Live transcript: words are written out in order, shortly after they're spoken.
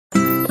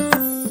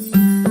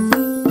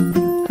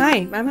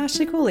Hi, I'm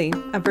Ashley Cooley,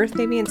 a birth,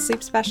 baby, and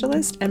sleep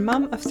specialist and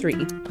mom of 3.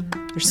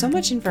 There's so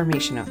much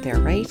information out there,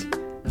 right?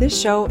 This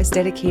show is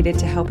dedicated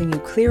to helping you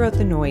clear out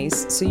the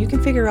noise so you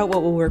can figure out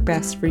what will work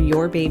best for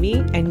your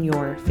baby and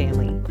your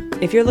family.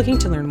 If you're looking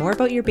to learn more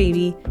about your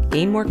baby,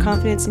 gain more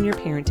confidence in your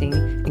parenting,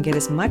 and get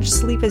as much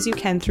sleep as you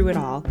can through it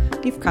all,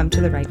 you've come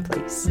to the right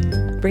place.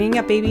 Bringing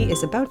up baby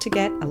is about to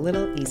get a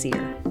little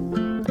easier.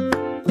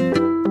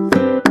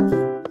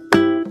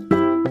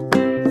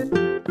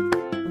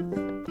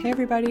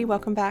 Hey everybody,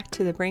 welcome back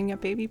to the Bringing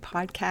Up Baby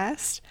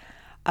podcast.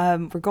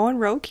 We're going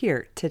rogue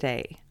here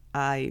today.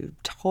 I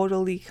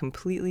totally,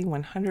 completely,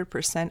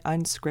 100%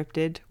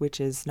 unscripted,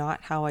 which is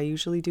not how I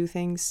usually do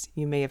things.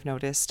 You may have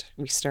noticed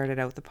we started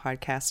out the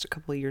podcast a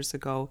couple of years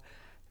ago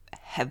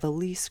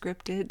heavily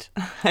scripted.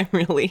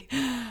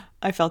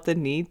 I felt the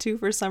need to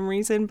for some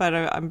reason, but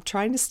I'm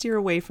trying to steer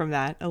away from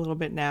that a little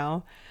bit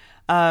now.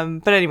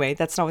 But anyway,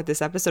 that's not what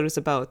this episode is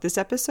about. This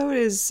episode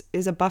is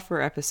a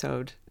buffer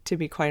episode, to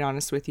be quite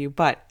honest with you,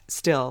 but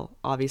still,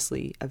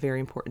 obviously, a very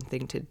important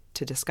thing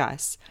to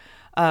discuss.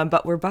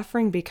 But we're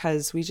buffering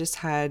because we just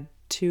had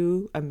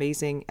 2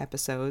 amazing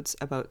episodes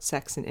about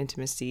sex and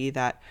intimacy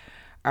that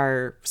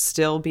are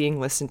still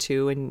being listened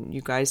to, and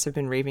you guys have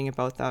been raving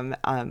about them,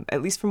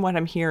 at least from what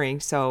I'm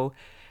hearing. So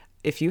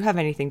if you have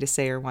anything to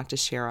say or want to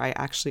share,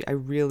 I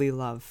really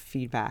love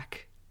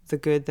feedback. The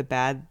good, the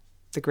bad,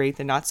 the great,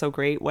 the not so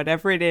great,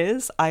 whatever it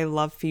is, I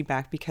love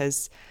feedback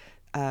because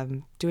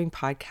doing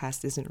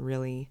podcasts isn't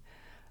really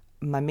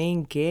my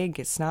main gig.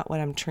 It's not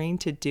what I'm trained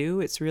to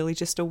do. It's really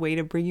just a way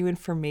to bring you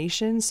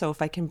information. So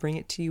if I can bring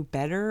it to you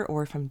better,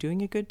 or if I'm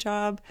doing a good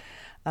job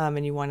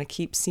and you want to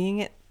keep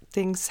seeing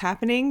things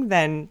happening,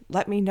 then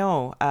let me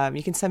know.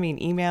 You can send me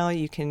an email.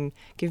 You can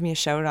give me a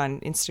shout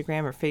on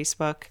Instagram or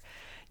Facebook.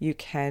 You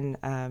can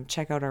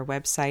check out our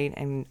website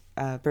and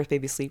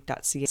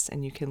birthbabysleep.ca,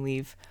 and you can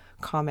leave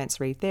comments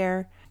right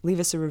there. Leave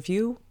us a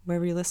review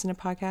wherever you listen to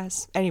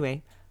podcasts.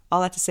 Anyway, all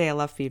that to say, I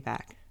love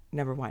feedback.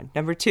 Number 1.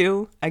 Number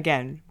 2,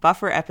 again,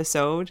 buffer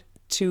episode.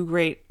 2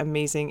 great,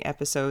 amazing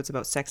episodes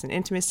about sex and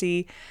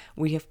intimacy.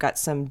 We have got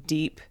some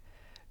deep,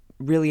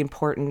 really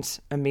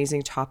important,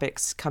 amazing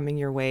topics coming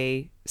your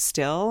way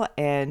still.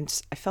 And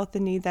I felt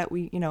the need that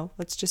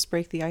let's just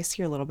break the ice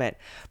here a little bit.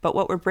 But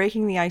what we're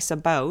breaking the ice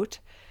about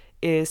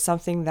is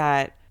something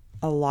that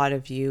a lot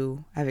of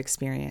you have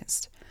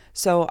experienced.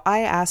 So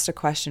I asked a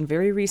question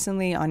very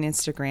recently on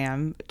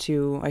Instagram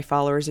to my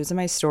followers. It was in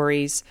my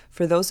stories.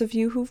 For those of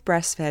you who've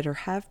breastfed or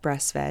have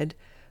breastfed,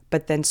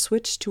 but then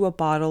switched to a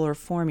bottle or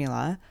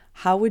formula,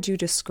 how would you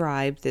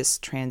describe this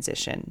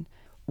transition?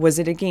 Was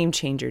it a game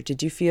changer?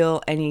 Did you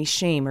feel any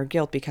shame or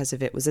guilt because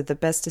of it? Was it the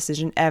best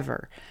decision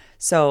ever?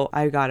 So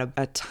I got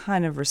a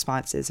ton of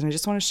responses, and I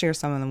just want to share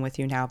some of them with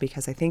you now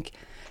because I think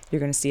you're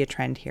going to see a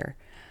trend here.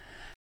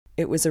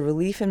 It was a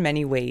relief in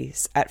many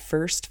ways. At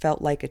first,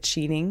 felt like a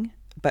cheating,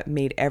 but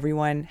made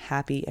everyone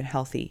happy and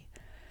healthy.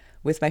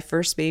 With my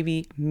first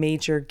baby,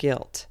 major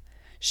guilt.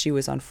 She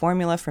was on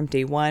formula from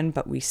day 1,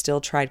 but we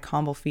still tried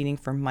combo feeding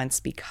for months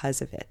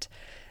because of it.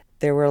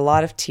 There were a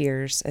lot of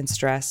tears and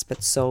stress,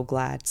 but so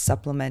glad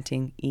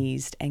supplementing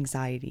eased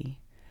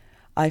anxiety.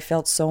 I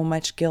felt so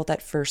much guilt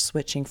at first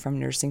switching from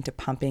nursing to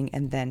pumping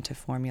and then to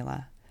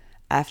formula.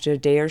 After a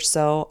day or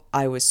so,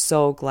 I was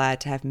so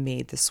glad to have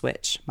made the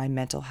switch. My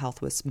mental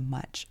health was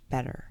much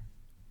better.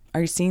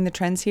 Are you seeing the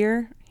trends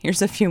here?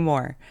 Here's a few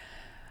more.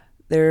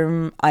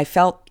 I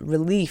felt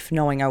relief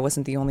knowing I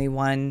wasn't the only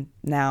one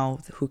now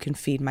who can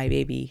feed my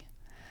baby.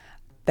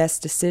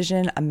 Best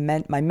decision,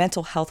 my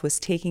mental health was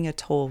taking a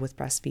toll with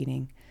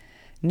breastfeeding.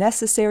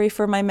 Necessary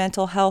for my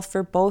mental health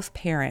for both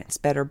parents.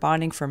 Better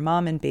bonding for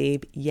mom and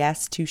babe.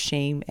 Yes to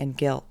shame and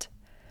guilt.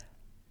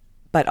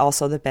 But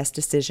also the best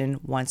decision.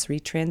 Once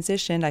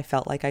retransitioned, I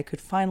felt like I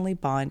could finally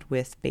bond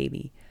with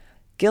baby.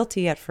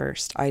 Guilty at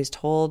first. I was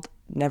told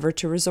never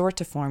to resort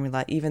to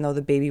formula, even though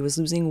the baby was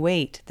losing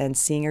weight. Then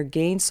seeing her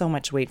gain so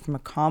much weight from a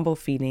combo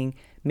feeding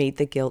made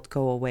the guilt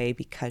go away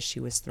because she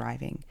was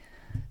thriving.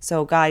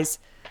 So guys,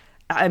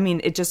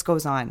 it just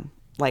goes on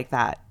like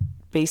that.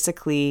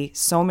 Basically,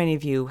 so many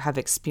of you have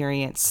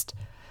experienced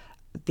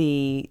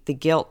the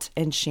guilt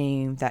and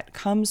shame that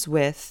comes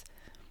with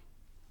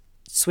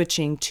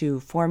switching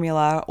to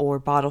formula or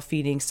bottle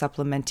feeding,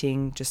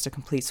 supplementing, just a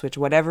complete switch,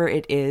 whatever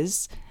it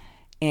is.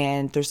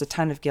 And there's a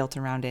ton of guilt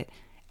around it.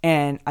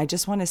 And I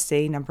just want to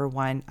say, number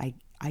 1,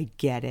 I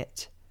get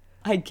it.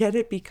 I get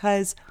it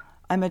because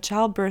I'm a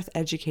childbirth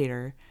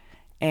educator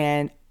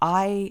and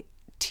I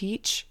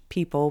teach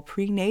people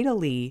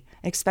prenatally,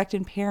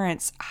 expectant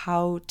parents,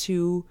 how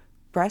to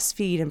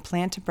breastfeed and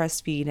plan to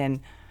breastfeed and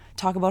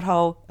talk about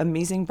how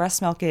amazing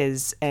breast milk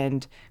is,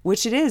 and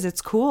which it is.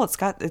 It's cool.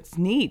 It's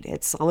neat.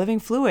 It's a living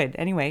fluid.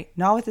 Anyway,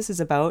 not what this is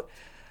about,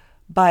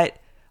 but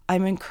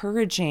I'm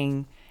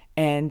encouraging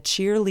and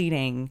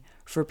cheerleading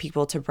for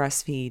people to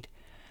breastfeed.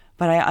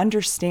 But I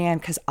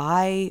understand because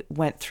I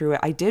went through it.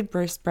 I did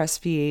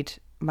breastfeed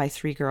my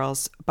 3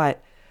 girls,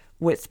 but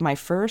with my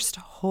first,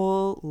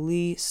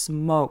 holy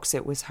smokes,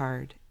 it was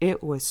hard.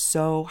 It was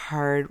so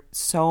hard.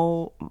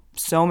 So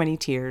many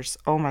tears.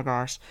 Oh my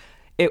gosh.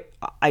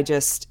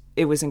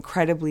 it was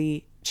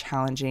incredibly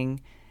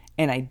challenging,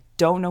 and I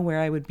don't know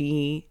where I would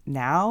be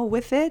now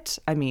with it.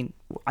 I mean,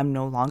 I'm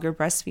no longer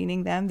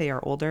breastfeeding them. They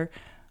are older,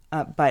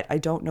 but I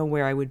don't know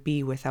where I would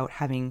be without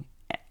having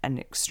an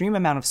extreme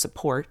amount of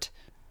support.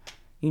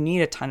 You need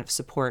a ton of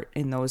support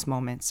in those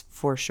moments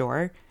for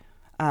sure.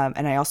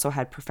 And I also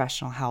had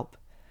professional help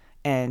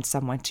and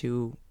someone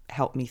to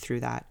help me through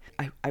that.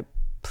 I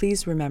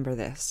please remember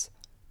this.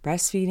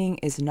 Breastfeeding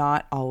is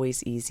not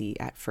always easy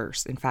at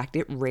first. In fact,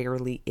 it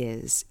rarely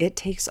is. It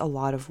takes a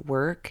lot of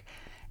work,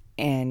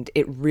 and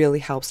it really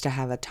helps to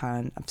have a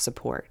ton of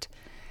support.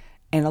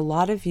 And a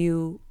lot of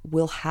you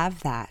will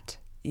have that.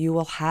 You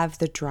will have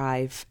the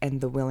drive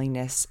and the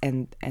willingness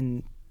and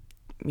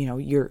you know,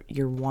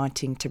 you're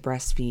wanting to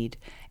breastfeed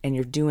and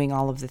you're doing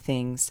all of the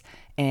things,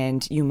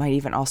 and you might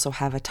even also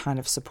have a ton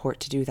of support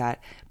to do that.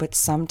 But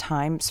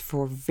sometimes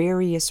for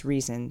various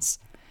reasons,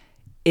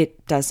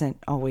 it doesn't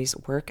always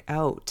work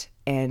out.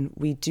 And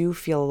we do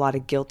feel a lot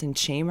of guilt and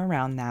shame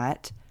around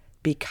that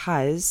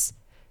because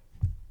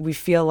we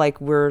feel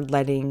like we're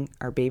letting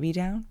our baby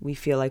down. We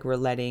feel like we're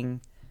letting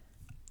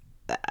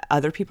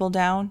other people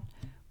down.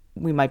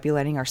 We might be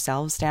letting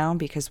ourselves down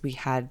because we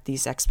had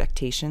these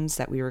expectations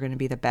that we were going to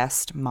be the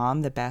best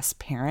mom, the best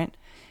parent,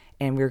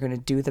 and we were going to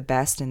do the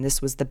best, and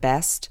this was the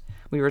best.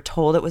 We were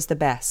told it was the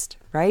best,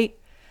 right?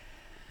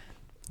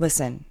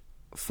 Listen,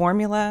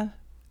 formula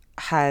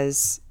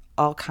has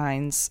all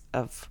kinds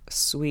of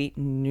sweet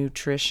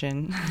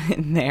nutrition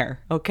in there,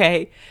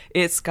 okay?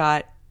 It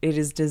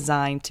is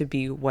designed to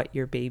be what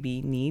your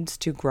baby needs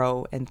to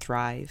grow and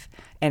thrive.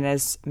 And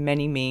as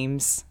many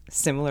memes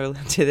similar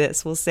to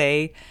this will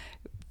say,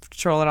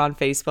 trolling on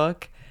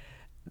Facebook,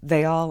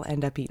 they all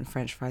end up eating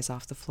French fries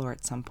off the floor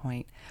at some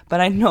point.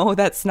 But I know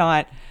that's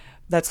not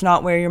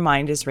where your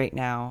mind is right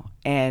now.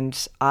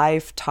 And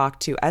I've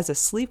talked to, as a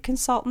sleep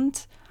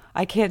consultant,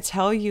 I can't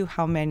tell you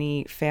how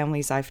many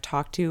families I've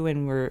talked to,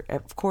 and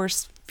of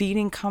course,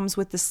 feeding comes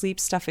with the sleep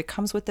stuff. It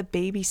comes with the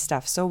baby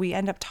stuff. So we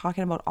end up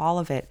talking about all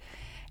of it.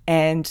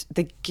 And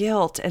the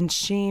guilt and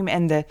shame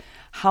and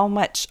how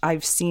much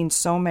I've seen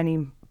so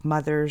many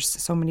mothers,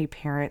 so many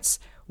parents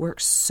work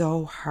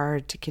so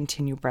hard to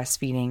continue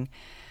breastfeeding.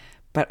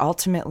 But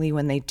ultimately,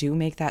 when they do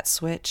make that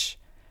switch,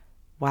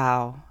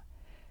 wow,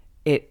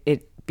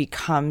 it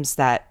becomes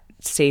that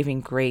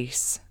saving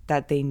grace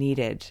that they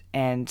needed.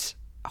 And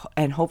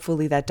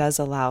hopefully that does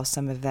allow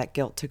some of that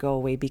guilt to go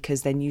away,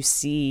 because then you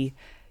see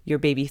your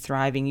baby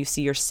thriving, you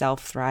see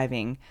yourself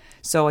thriving.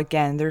 So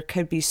again, there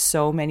could be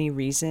so many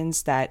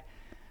reasons that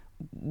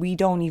we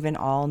don't even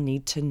all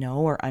need to know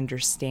or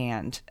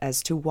understand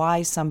as to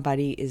why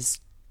somebody is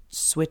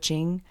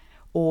switching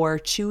or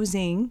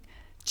choosing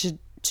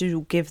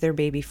to give their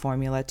baby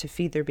formula, to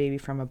feed their baby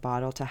from a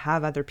bottle, to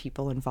have other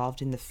people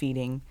involved in the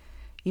feeding,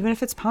 even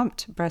if it's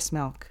pumped breast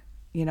milk,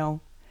 you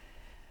know.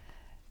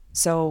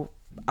 So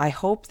I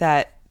hope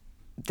that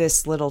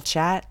this little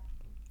chat,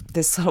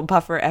 this little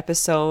buffer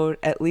episode,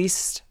 at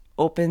least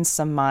opens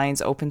some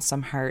minds, opens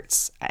some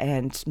hearts,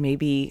 and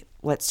maybe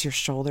lets your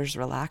shoulders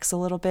relax a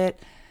little bit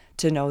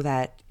to know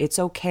that it's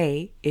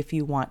okay if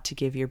you want to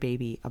give your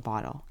baby a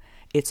bottle.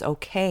 It's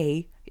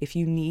okay if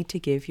you need to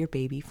give your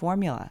baby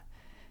formula.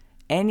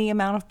 Any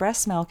amount of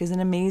breast milk is an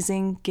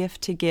amazing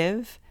gift to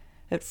give,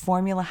 but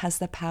formula has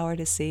the power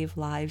to save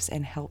lives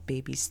and help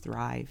babies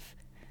thrive.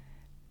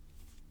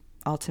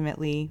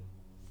 Ultimately,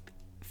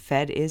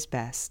 fed is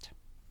best.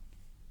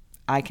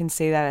 I can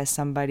say that as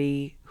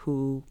somebody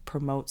who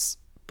promotes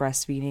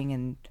breastfeeding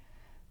and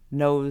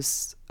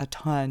knows a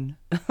ton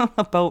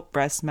about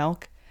breast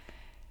milk.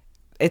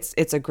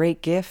 It's a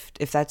great gift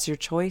if that's your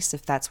choice,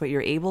 if that's what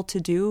you're able to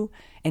do,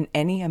 and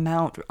any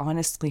amount,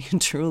 honestly and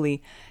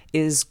truly,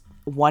 is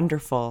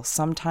wonderful.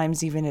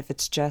 Sometimes even if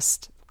it's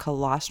just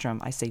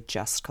colostrum. I say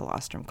just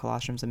colostrum.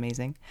 Colostrum's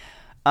amazing.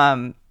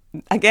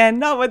 Again,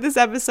 not what this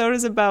episode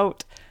is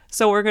about.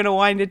 So we're going to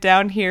wind it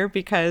down here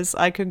because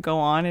I could go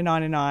on and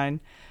on and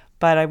on.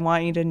 But I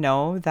want you to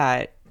know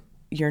that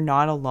you're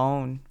not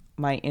alone.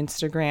 My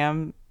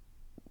Instagram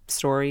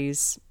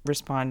stories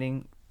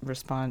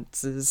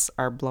responses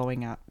are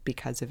blowing up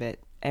because of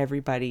it.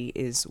 Everybody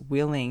is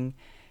willing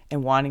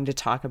and wanting to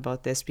talk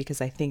about this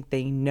because I think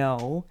they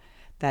know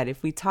that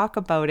if we talk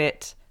about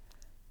it,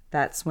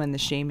 that's when the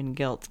shame and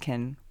guilt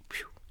can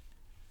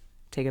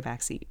take a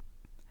back seat.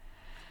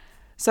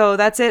 So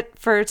that's it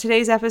for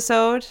today's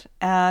episode.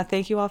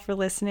 Thank you all for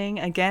listening.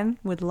 Again,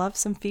 would love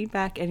some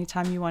feedback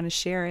anytime you want to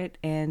share it.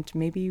 And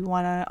maybe you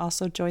want to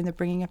also join the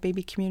Bringing Up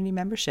Baby community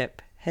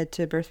membership. Head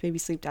to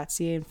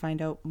birthbabysleep.ca and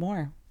find out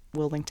more.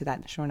 We'll link to that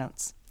in the show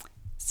notes.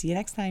 See you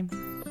next time.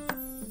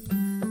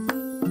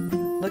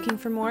 Looking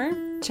for more?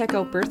 Check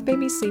out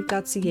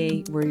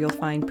birthbabysleep.ca, where you'll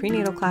find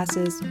prenatal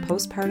classes,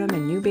 postpartum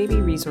and new baby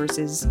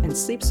resources, and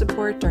sleep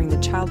support during the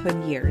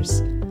childhood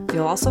years.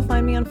 You'll also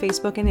find me on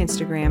Facebook and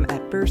Instagram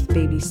at Birth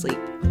Baby Sleep.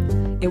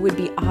 It would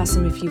be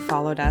awesome if you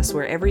followed us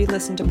wherever you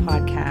listen to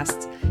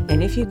podcasts,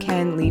 and if you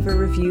can, leave a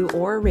review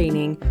or a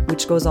rating,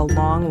 which goes a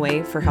long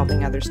way for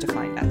helping others to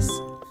find us.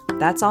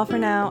 That's all for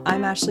now.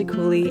 I'm Ashley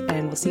Cooley,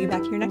 and we'll see you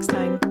back here next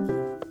time.